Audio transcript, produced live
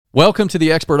Welcome to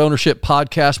the Expert Ownership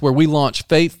Podcast, where we launch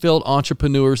faith-filled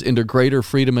entrepreneurs into greater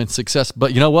freedom and success.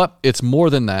 But you know what? It's more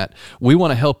than that. We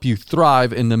want to help you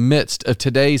thrive in the midst of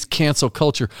today's cancel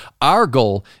culture. Our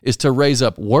goal is to raise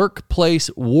up workplace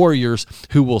warriors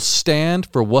who will stand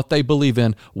for what they believe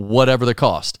in, whatever the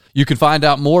cost. You can find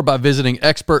out more by visiting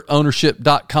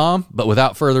expertownership.com. But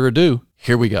without further ado,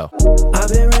 here we go. I've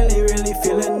been really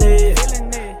feeling it.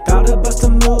 Got to bust a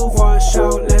move, wash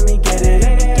out, let me get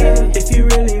it. If you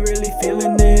really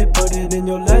feeling it, put it in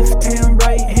your left hand,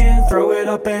 right hand, throw it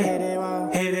up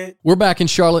and hit it. We're back in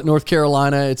Charlotte, North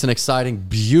Carolina. It's an exciting,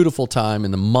 beautiful time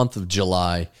in the month of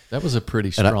July. That was a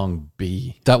pretty strong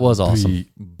B. That was awesome.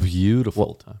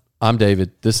 Beautiful time. I'm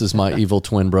David. This is my evil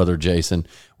twin brother, Jason.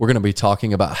 We're going to be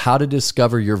talking about how to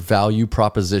discover your value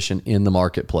proposition in the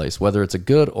marketplace, whether it's a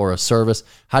good or a service.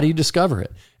 How do you discover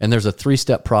it? And there's a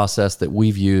 3-step process that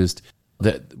we've used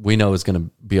that we know is going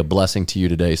to be a blessing to you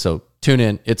today. So tune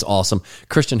in. It's awesome.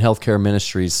 Christian Healthcare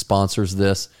Ministries sponsors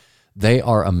this. They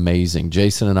are amazing.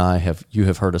 Jason and you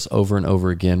have heard us over and over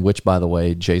again, which, by the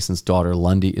way, Jason's daughter,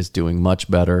 Lundy, is doing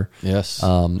much better. Yes.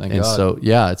 Thank God. So,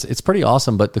 yeah, it's pretty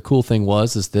awesome. But the cool thing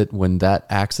is that when that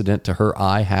accident to her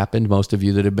eye happened, most of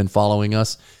you that have been following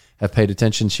us have paid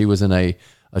attention. She was in a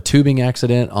tubing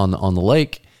accident on the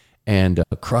lake and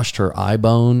crushed her eye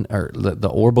bone, or the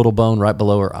orbital bone right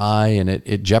below her eye, and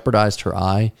it jeopardized her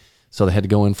eye. So they had to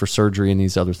go in for surgery and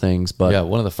these other things. But yeah,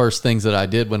 one of the first things that I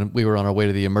did when we were on our way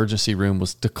to the emergency room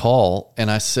was to call,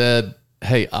 and I said,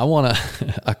 hey, I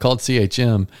called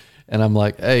CHM, and I'm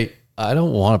like, hey, I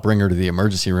don't want to bring her to the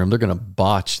emergency room. They're going to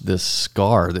botch this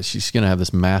scar, that she's going to have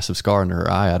this massive scar under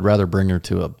her eye. I'd rather bring her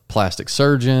to a plastic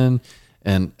surgeon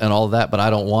and all of that, but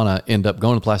I don't want to end up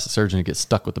going to the plastic surgeon and get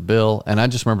stuck with the bill. And I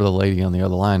just remember the lady on the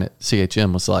other line at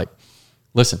CHM was like,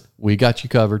 listen, we got you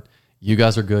covered. You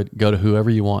guys are good. Go to whoever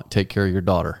you want. Take care of your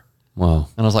daughter. Wow.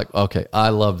 And I was like, okay, I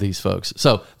love these folks.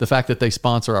 So the fact that they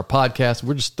sponsor our podcast,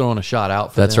 we're just throwing a shot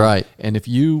out for them. That's right. And if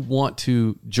you want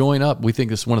to join up, we think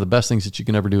this is one of the best things that you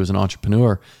can ever do as an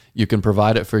entrepreneur. You can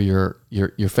provide it for your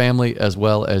family as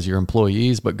well as your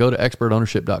employees, but go to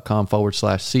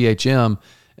expertownership.com/CHM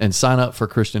and sign up for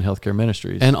Christian Healthcare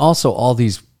Ministries. And also all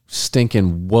these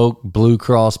stinking woke Blue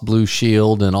Cross Blue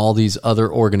Shield and all these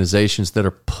other organizations that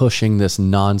are pushing this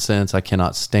nonsense. I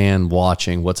cannot stand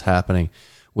watching what's happening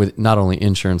with not only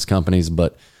insurance companies,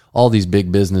 but all these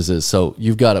big businesses. So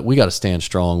we got to stand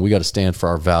strong. We got to stand for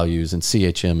our values, and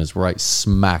CHM is right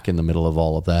smack in the middle of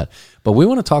all of that. But we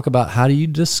want to talk about, how do you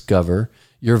discover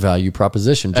your value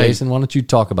proposition? Jason, why don't you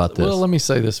talk about this? Well, let me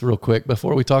say this real quick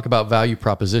before we talk about value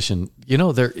proposition. You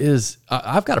know,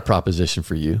 I've got a proposition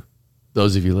for you.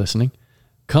 Those of you listening,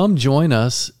 come join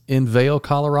us in Vail,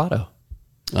 Colorado.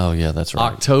 Oh, yeah, that's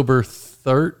right. October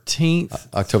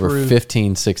 13th. October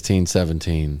 15, 16,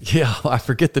 17. Yeah, I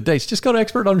forget the dates. Just go to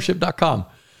expertownership.com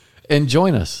and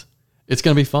join us. It's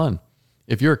going to be fun.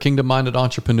 If you're a kingdom-minded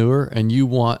entrepreneur and you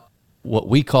want what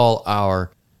we call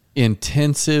our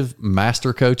intensive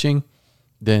master coaching,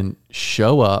 then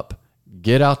show up.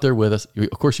 Get out there with us.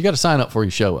 Of course, you got to sign up before you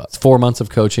show up. It's 4 months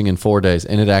of coaching in 4 days,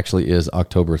 and it actually is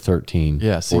October 13,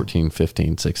 14,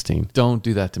 15, 16. Don't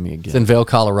do that to me again. It's in Vail,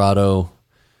 Colorado,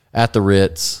 at the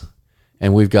Ritz,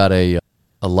 and we've got a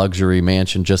luxury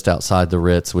mansion just outside the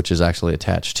Ritz, which is actually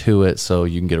attached to it, so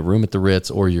you can get a room at the Ritz,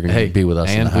 or you're going to be with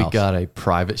us in the house. And we got a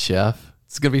private chef.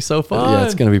 It's going to be so fun. Yeah,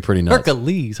 it's going to be pretty nuts.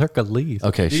 Hercules.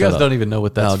 Okay, you guys don't even know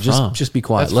what that's from. Just be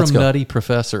quiet. That's Let's from go. Nutty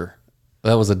Professor.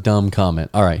 That was a dumb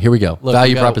comment. All right, here we go. Look,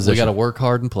 value proposition. We got to work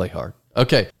hard and play hard.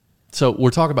 Okay, so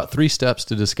we're talking about 3 steps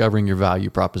to discovering your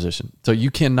value proposition. So you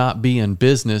cannot be in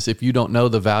business if you don't know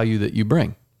the value that you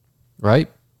bring, right?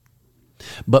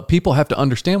 But people have to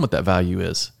understand what that value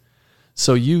is.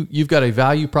 So you've got a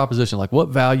value proposition, like, what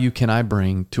value can I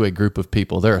bring to a group of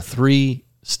people? There are 3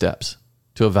 steps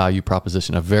to a value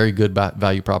proposition, a very good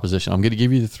value proposition. I'm going to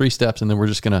give you the 3 steps, and then we're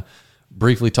just going to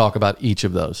briefly talk about each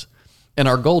of those. And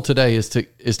our goal today is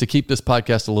to keep this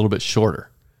podcast a little bit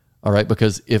shorter, all right?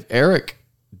 Because if Eric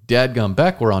Dadgum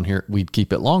Beck were on here, we'd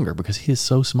keep it longer because he is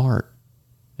so smart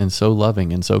and so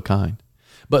loving and so kind.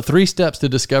 But 3 steps to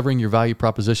discovering your value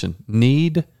proposition: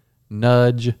 need,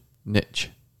 nudge, niche.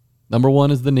 Number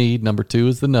 1 is the need. Number 2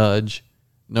 is the nudge.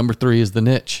 Number 3 is the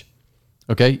niche.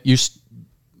 Okay,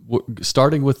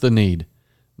 starting with the need.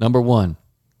 Number 1,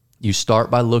 you start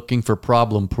by looking for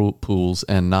problem pools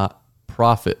and not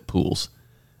profit pools.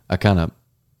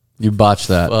 You botched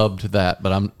that. Fubbed that,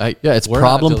 but it's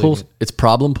problem pools. It's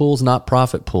problem pools, not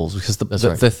profit pools. Because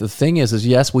the thing is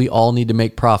yes, we all need to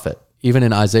make profit. Even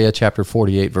in Isaiah chapter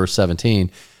 48, verse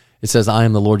 17, it says, I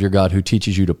am the Lord your God who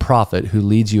teaches you to profit, who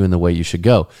leads you in the way you should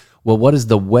go. Well, what is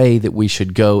the way that we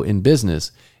should go in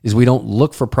business? Is we don't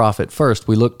look for profit first.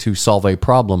 We look to solve a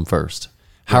problem first.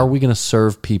 How are we going to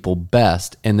serve people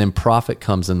best? And then profit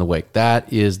comes in the wake.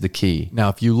 That is the key. Now,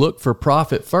 if you look for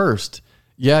profit first,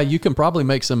 yeah, you can probably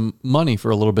make some money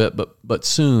for a little bit, but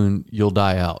soon you'll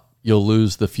die out. You'll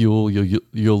lose the fuel.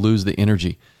 You'll lose the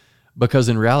energy, because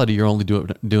in reality, you're only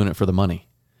doing it for the money.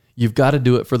 You've got to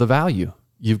do it for the value.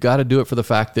 You've got to do it for the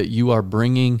fact that you are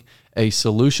bringing a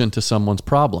solution to someone's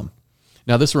problem.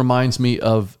 Now, this reminds me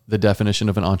of the definition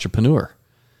of an entrepreneur.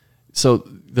 So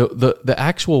the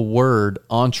actual word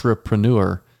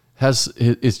entrepreneur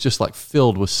is just like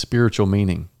filled with spiritual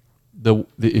meaning.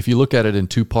 If you look at it in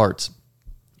two parts,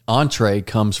 entree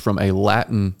comes from a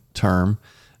Latin term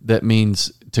that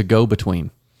means to go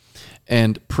between.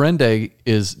 And prende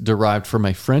is derived from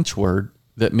a French word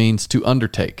that means to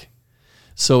undertake.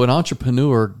 So an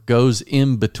entrepreneur goes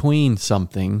in between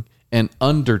something and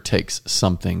undertakes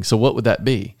something. So what would that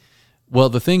be? Well,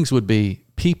 the things would be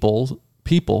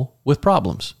people with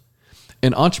problems.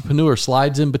 An entrepreneur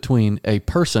slides in between a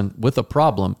person with a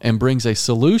problem and brings a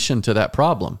solution to that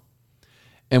problem.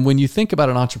 And when you think about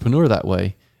an entrepreneur that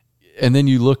way, and then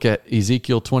you look at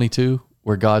Ezekiel 22,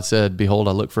 where God said, "Behold,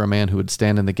 I look for a man who would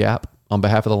stand in the gap on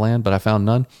behalf of the land, but I found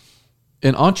none."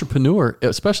 An entrepreneur,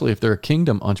 especially if they're a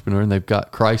kingdom entrepreneur and they've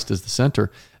got Christ as the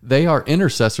center, they are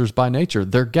intercessors by nature.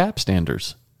 They're gap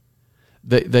standers.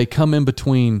 They come in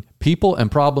between people and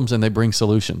problems, and they bring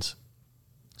solutions.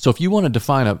 So if you want to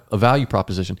define a value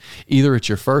proposition, either it's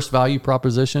your first value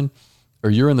proposition,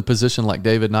 or you're in the position like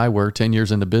David and I were 10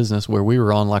 years into business, where we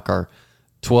were on like our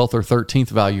 12th or 13th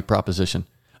value proposition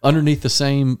underneath the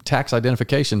same tax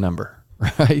identification number.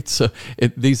 Right. So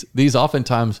these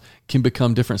oftentimes can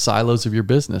become different silos of your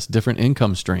business, different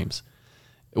income streams,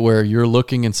 where you're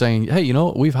looking and saying, "Hey, you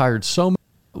know, we've got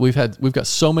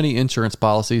so many insurance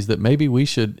policies that maybe we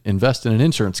should invest in an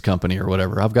insurance company or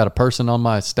whatever. I've got a person on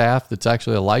my staff that's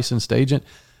actually a licensed agent."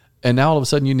 And now all of a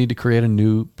sudden you need to create a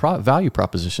new value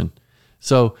proposition.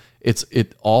 So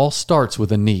it all starts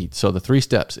with a need. So the 3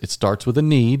 steps, it starts with a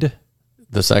need.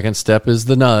 The second step is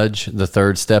the nudge. The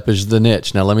third step is the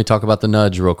niche. Now, let me talk about the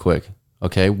nudge real quick.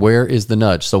 Okay, where is the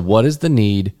nudge? So what is the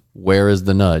need? Where is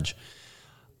the nudge?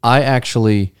 I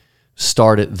actually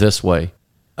start it this way.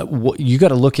 You got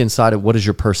to look inside of what is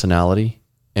your personality,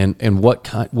 and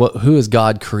who has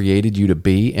God created you to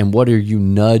be, and what are you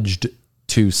nudged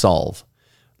to solve?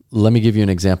 Let me give you an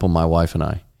example, my wife and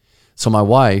I. So my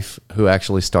wife, who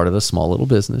actually started a small little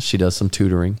business, she does some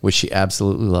tutoring, which she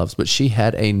absolutely loves, but she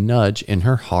had a nudge in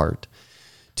her heart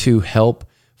to help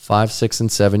 5, 6, and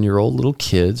 7-year-old little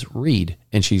kids read,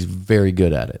 and she's very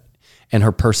good at it. And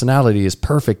her personality is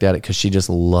perfect at it because she just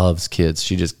loves kids.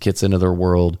 She just gets into their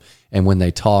world, and when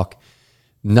they talk,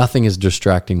 nothing is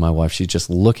distracting my wife. She's just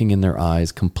looking in their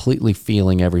eyes, completely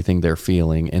feeling everything they're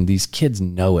feeling, and these kids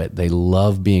know it. They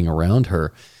love being around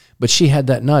her. But she had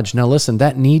that nudge. Now listen,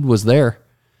 that need was there,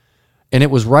 and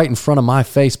it was right in front of my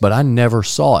face, but I never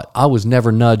saw it. I was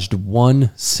never nudged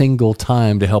one single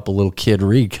time to help a little kid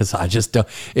read, because I just don't,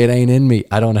 it ain't in me.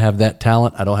 I don't have that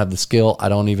talent. I don't have the skill. I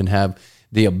don't even have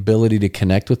the ability to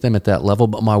connect with them at that level,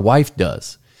 but my wife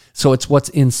does. So it's what's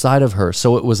inside of her.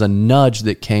 So it was a nudge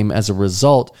that came as a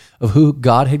result of who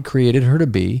God had created her to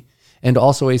be, and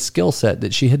also a skill set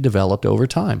that she had developed over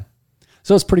time.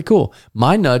 So it's pretty cool.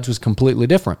 My nudge was completely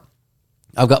different.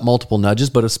 I've got multiple nudges,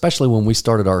 but especially when we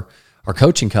started our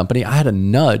coaching company, I had a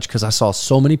nudge because I saw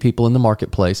so many people in the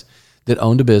marketplace that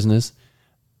owned a business,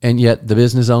 and yet the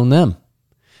business owned them.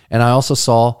 And I also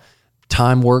saw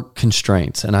time work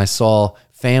constraints, and I saw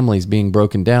families being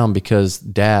broken down because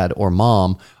dad or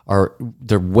mom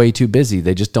they're way too busy.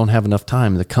 They just don't have enough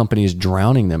time. The company is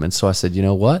drowning them. And so I said, you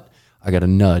know what? I got a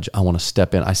nudge. I want to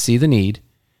step in. I see the need,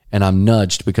 and I'm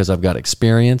nudged because I've got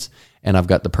experience, and I've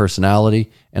got the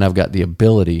personality, and I've got the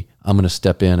ability. I'm going to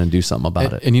step in and do something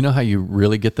about it. And you know how you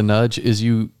really get the nudge is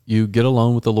you get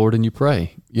alone with the Lord and you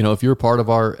pray. You know, if you're a part of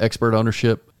our Expert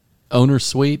Ownership Owner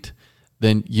Suite,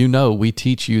 then you know we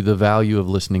teach you the value of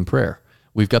listening prayer.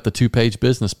 We've got the 2-page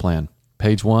business plan.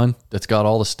 Page 1, that's got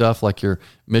all the stuff like your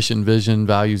mission, vision,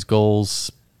 values,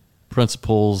 goals,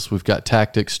 principles. We've got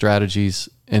tactics, strategies,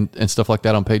 and stuff like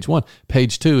that on page 1.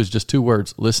 Page 2 is just 2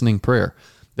 words, listening prayer.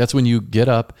 That's when you get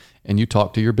up and you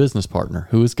talk to your business partner,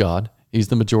 who is God. He's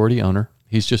the majority owner.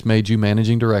 He's just made you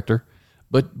managing director,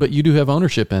 but you do have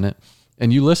ownership in it,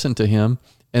 and you listen to him,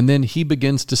 and then he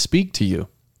begins to speak to you.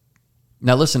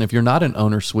 Now listen, if you're not an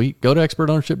Owner Suite, go to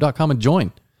expertownership.com and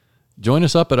join. Join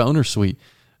us up at Owner Suite.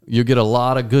 You'll get a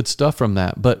lot of good stuff from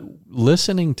that. But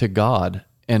listening to God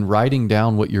and writing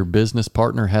down what your business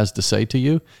partner has to say to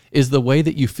you is the way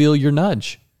that you feel your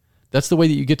nudge. That's the way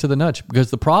that you get to the nudge.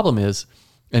 Because the problem is,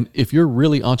 and if you're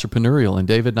really entrepreneurial, and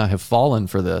David and I have fallen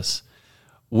for this,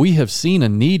 we have seen a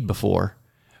need before.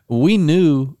 We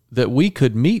knew that we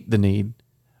could meet the need,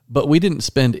 but we didn't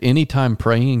spend any time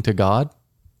praying to God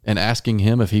and asking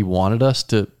him if he wanted us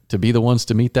to be the ones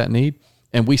to meet that need.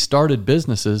 And we started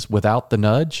businesses without the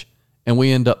nudge, and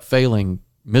we end up failing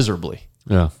miserably.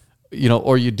 Yeah.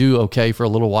 Or you do okay for a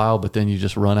little while, but then you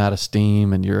just run out of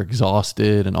steam and you're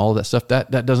exhausted and all that stuff.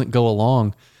 That doesn't go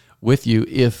along with you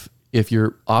if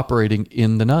you're operating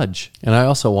in the nudge. And I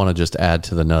also want to just add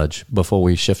to the nudge before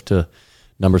we shift to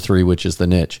number 3, which is the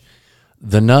niche.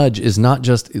 The nudge is not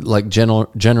just like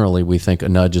generally we think a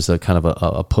nudge is a kind of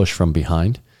a push from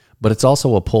behind, but it's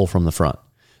also a pull from the front.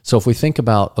 So if we think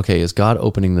about, okay, is God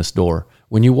opening this door?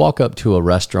 When you walk up to a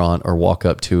restaurant or walk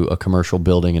up to a commercial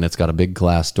building and it's got a big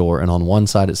glass door, and on one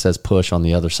side it says push, on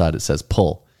the other side it says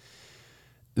pull.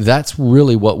 That's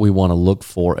really what we want to look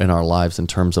for in our lives in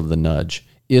terms of the nudge.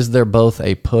 Is there both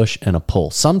a push and a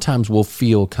pull? Sometimes we'll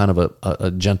feel kind of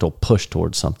a gentle push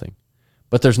towards something,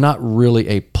 but there's not really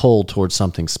a pull towards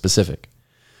something specific.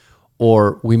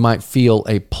 Or we might feel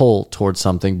a pull towards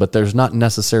something, but there's not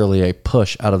necessarily a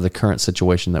push out of the current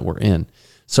situation that we're in.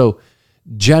 So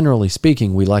generally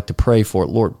speaking, we like to pray for it.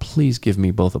 Lord, please give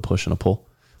me both a push and a pull.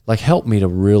 Like, help me to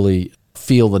really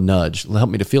feel the nudge.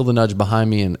 Help me to feel the nudge behind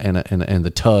me and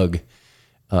the tug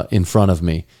in front of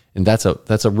me. And that's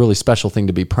a really special thing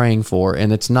to be praying for.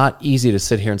 And it's not easy to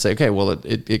sit here and say, okay, well,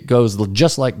 it goes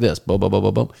just like this. Boom, boom, boom,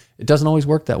 boom, boom. It doesn't always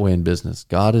work that way in business.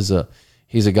 God is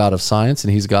He's a God of science,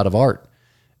 and he's a God of art.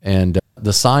 And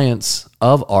the science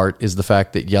of art is the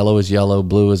fact that yellow is yellow,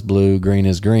 blue is blue, green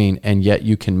is green, and yet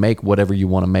you can make whatever you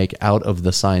want to make out of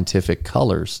the scientific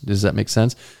colors. Does that make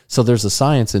sense? So there's a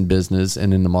science in business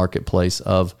and in the marketplace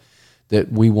of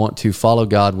that we want to follow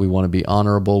God, we want to be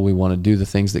honorable, we want to do the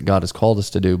things that God has called us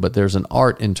to do, but there's an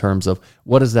art in terms of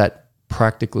what does that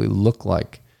practically look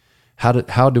like? How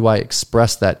do I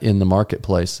express that in the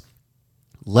marketplace?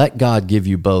 Let God give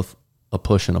you both a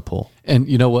push and a pull. And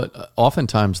you know what?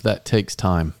 Oftentimes that takes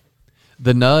time.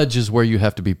 The nudge is where you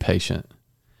have to be patient.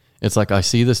 It's like, I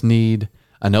see this need.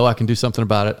 I know I can do something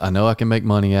about it. I know I can make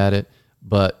money at it,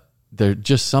 but there's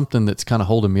just something that's kind of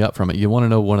holding me up from it. You want to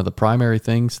know one of the primary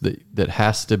things that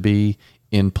has to be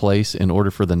in place in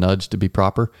order for the nudge to be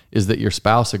proper is that your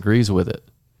spouse agrees with it.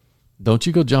 Don't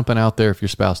you go jumping out there if your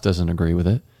spouse doesn't agree with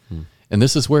it. And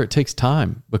this is where it takes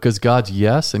time, because God's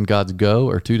yes and God's go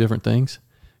are two different things.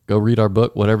 Go read our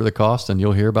book, Whatever the Cost, and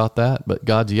you'll hear about that. But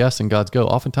God's yes and God's go.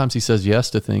 Oftentimes he says yes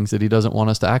to things that he doesn't want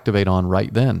us to activate on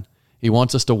right then. He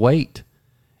wants us to wait,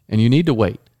 and you need to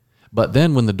wait. But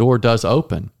then when the door does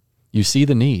open, you see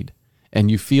the need and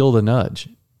you feel the nudge,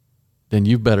 then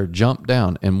you better jump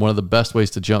down. And one of the best ways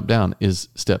to jump down is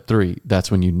step 3. That's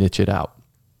when you niche it out.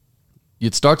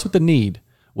 It starts with the need.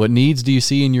 What needs do you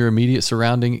see in your immediate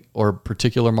surrounding or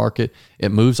particular market?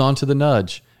 It moves on to the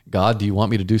nudge. God, do you want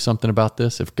me to do something about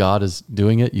this? If God is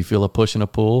doing it, you feel a push and a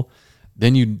pull.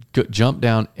 Then you jump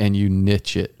down and you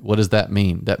niche it. What does that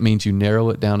mean? That means you narrow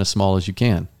it down as small as you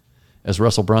can. As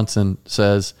Russell Brunson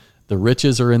says, the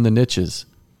riches are in the niches.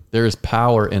 There is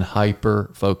power in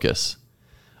hyper focus.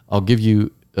 I'll give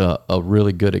you a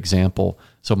really good example.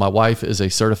 So my wife is a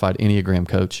certified Enneagram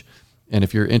coach. And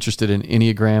if you're interested in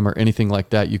Enneagram or anything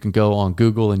like that, you can go on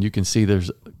Google and you can see there's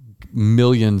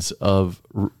millions of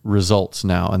results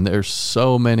now. And there's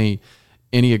so many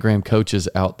Enneagram coaches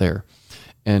out there.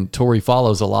 And Tori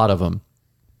follows a lot of them.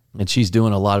 And she's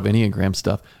doing a lot of Enneagram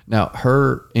stuff. Now,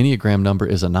 her Enneagram number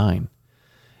is a 9.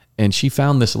 And she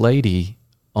found this lady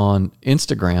on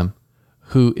Instagram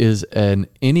who is an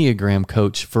Enneagram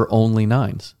coach for only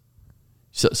 9s.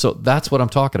 So that's what I'm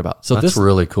talking about. So that's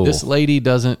really cool. This lady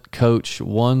doesn't coach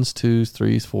 1s, 2s,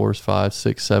 3s, 4s,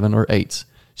 5s, 6s, 7, or 8s.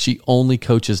 She only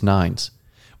coaches 9s,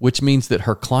 which means that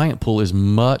her client pool is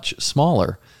much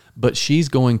smaller, but she's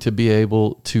going to be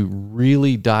able to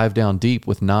really dive down deep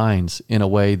with 9s in a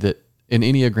way that an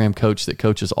Enneagram coach that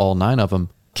coaches all 9 of them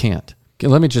can't. Okay,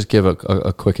 let me just give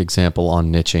a quick example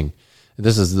on niching.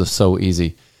 This is so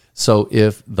easy. So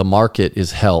if the market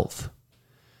is health,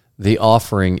 the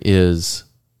offering is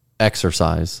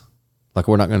exercise. Like,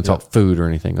 we're not going to talk food or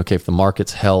anything. Okay, if the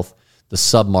market's health, the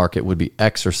sub-market would be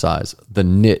exercise. The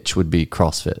niche would be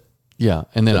CrossFit. Yeah,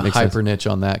 and then a hyper niche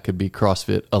on that could be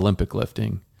CrossFit Olympic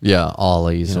lifting. Yeah,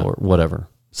 ollies or whatever.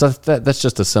 So that's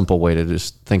just a simple way to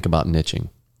just think about niching.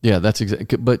 Yeah, that's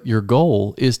exactly. But your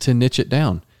goal is to niche it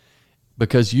down,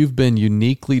 because you've been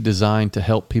uniquely designed to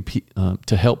help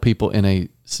people in a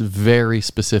very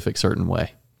specific certain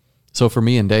way. So for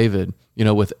me and David,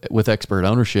 with expert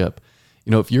ownership,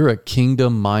 You know, if you're a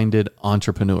kingdom-minded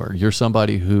entrepreneur, you're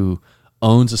somebody who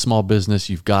owns a small business,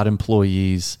 you've got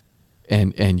employees,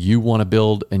 and you want to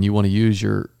build and you want to use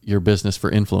your business for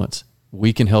influence,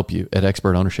 we can help you at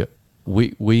Expert Ownership.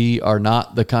 We are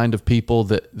not the kind of people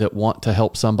that want to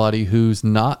help somebody who's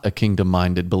not a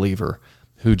kingdom-minded believer,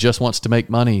 who just wants to make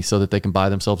money so that they can buy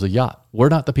themselves a yacht. We're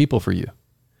not the people for you.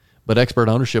 But Expert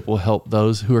Ownership will help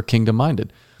those who are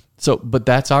kingdom-minded. So, but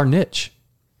that's our niche.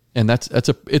 And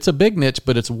it's a big niche,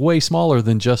 but it's way smaller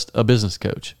than just a business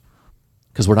coach,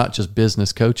 because we're not just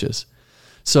business coaches.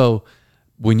 So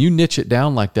when you niche it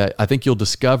down like that, I think you'll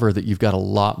discover that you've got a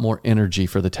lot more energy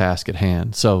for the task at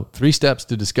hand. So 3 steps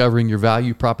to discovering your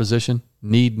value proposition: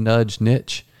 need, nudge,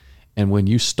 niche. And when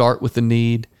you start with the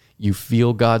need, you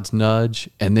feel God's nudge,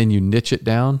 and then you niche it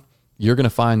down, you're going to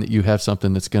find that you have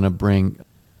something that's going to bring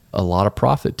a lot of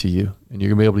profit to you. And you're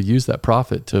going to be able to use that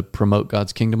profit to promote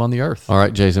God's kingdom on the earth. All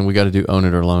right, Jason, we got to do own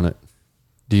it or loan it.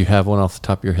 Do you have one off the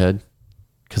top of your head?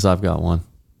 Because I've got one.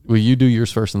 Well, you do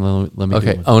yours first, and then let me do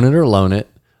Okay, one. own it or loan it.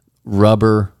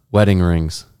 Rubber wedding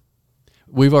rings.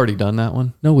 We've already done that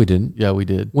one. No, we didn't. Yeah, we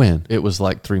did. When? It was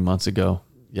like 3 months ago.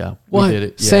 Yeah, What? we did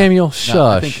it. Yeah. Samuel, No, shush.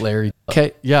 I think Larry.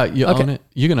 Okay. Yeah, you Okay. own it.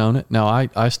 You can own it. Now,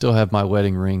 I still have my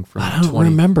wedding ring from I don't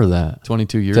remember that.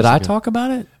 22 years Did ago. I talk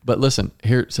about it? But listen,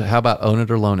 here. So how about own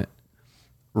it or loan it?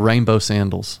 Rainbow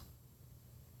sandals.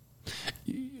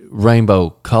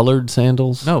 Rainbow colored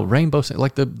sandals? No, rainbow,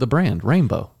 like the brand,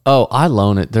 Rainbow. Oh, I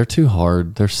loan it. They're too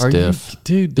hard. They're Are you- stiff.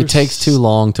 dude, It they're takes too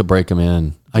long to break them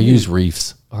in. I use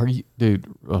reefs. Are you, dude?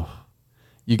 Oh,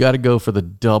 you got to go for the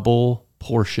double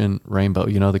portion Rainbow.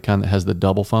 You know, the kind that has the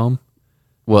double foam.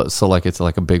 What? So like it's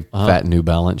like a big fat New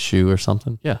Balance shoe or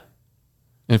something? Yeah,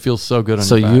 and it feels so good on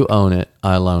So your back. you own it.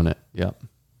 I loan it. Yep,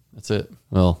 that's it.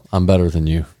 Well, I'm better than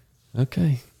you.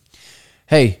 Okay.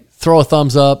 Hey, throw a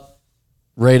thumbs up,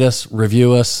 rate us,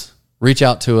 review us, reach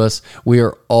out to us. We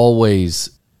are always,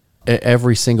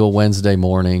 every single Wednesday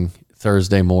morning,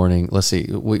 Thursday morning. Let's see,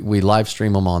 we live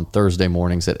stream them on Thursday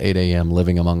mornings at 8 a.m.,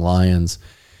 Living Among Lions.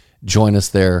 Join us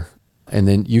there. And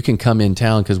then you can come in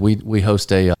town, because we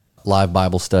host a live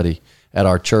Bible study at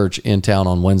our church in town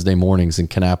on Wednesday mornings in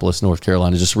Kannapolis, North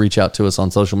Carolina. Just reach out to us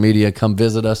on social media. Come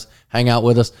visit us. Hang out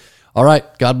with us. All right.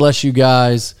 God bless you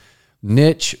guys.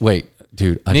 Niche. Wait,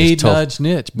 dude. I Need, just told, nudge,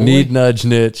 niche. Boy. Need, nudge,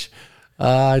 niche.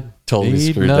 I totally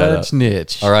Need, screwed that nudge, up.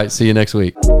 niche. All right. See you next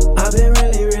week. I've been really